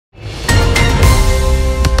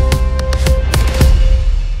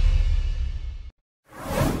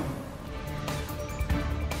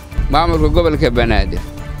maamulka gobolka Banaadir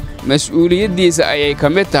mas'uuliyadiisa ayay ka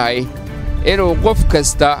mid tahay inuu qof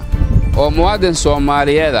kasta oo muwaadin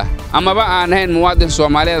Soomaaliyeed ah ama ba aan ahayn muwaadin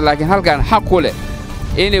Soomaaliyeed laakiin halkan xaq u leh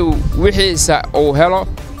inuu wixiisa uu helo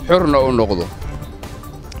xurna u noqdo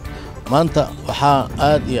maanta waxa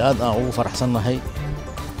aad iyo aad aan ugu faraxsanahay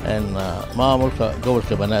in maamulka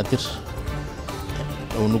gobolka Banaadir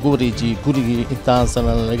oo nagu wareejiyay gurigii intaan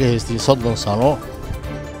sano laga haystay 30 sano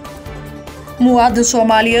muwaadin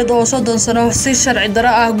Soomaaliyeed oo 30 sano si sharci darro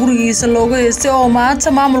ah gurigiisa looga haystay oo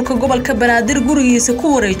maanta maamulka gobolka Banaadir gurigiisa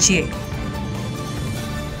ku wareejiyay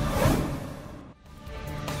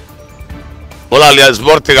walaal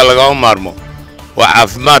isboortiga laga maarmo waa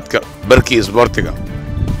caafimaadka barkii isboortiga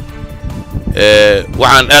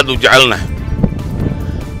waxaan aad u jecelnahay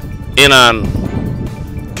inaan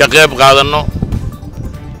ka qayb qaadano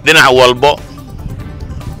dhinac walba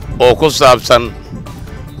oo ku saabsan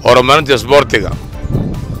horumarinta isboortiga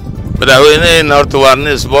madaxweynaheena horta waa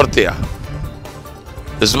nin isboorti ah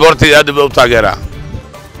isboortiga aad u taageeraa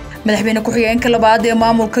madaxweyne ku-xigeenka labaad ee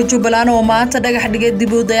maamulka Jubbaland oo maanta dhagax dhigay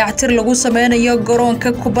dib u dayactir lagu sameynayo garoonka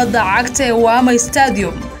kubadda cagta ee Wama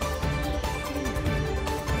Stadium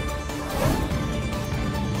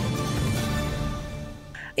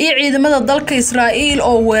iyo ciidamada dalka Israa'iil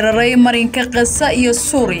oo weeraray marinka Gaza iyo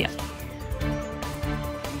Suuriya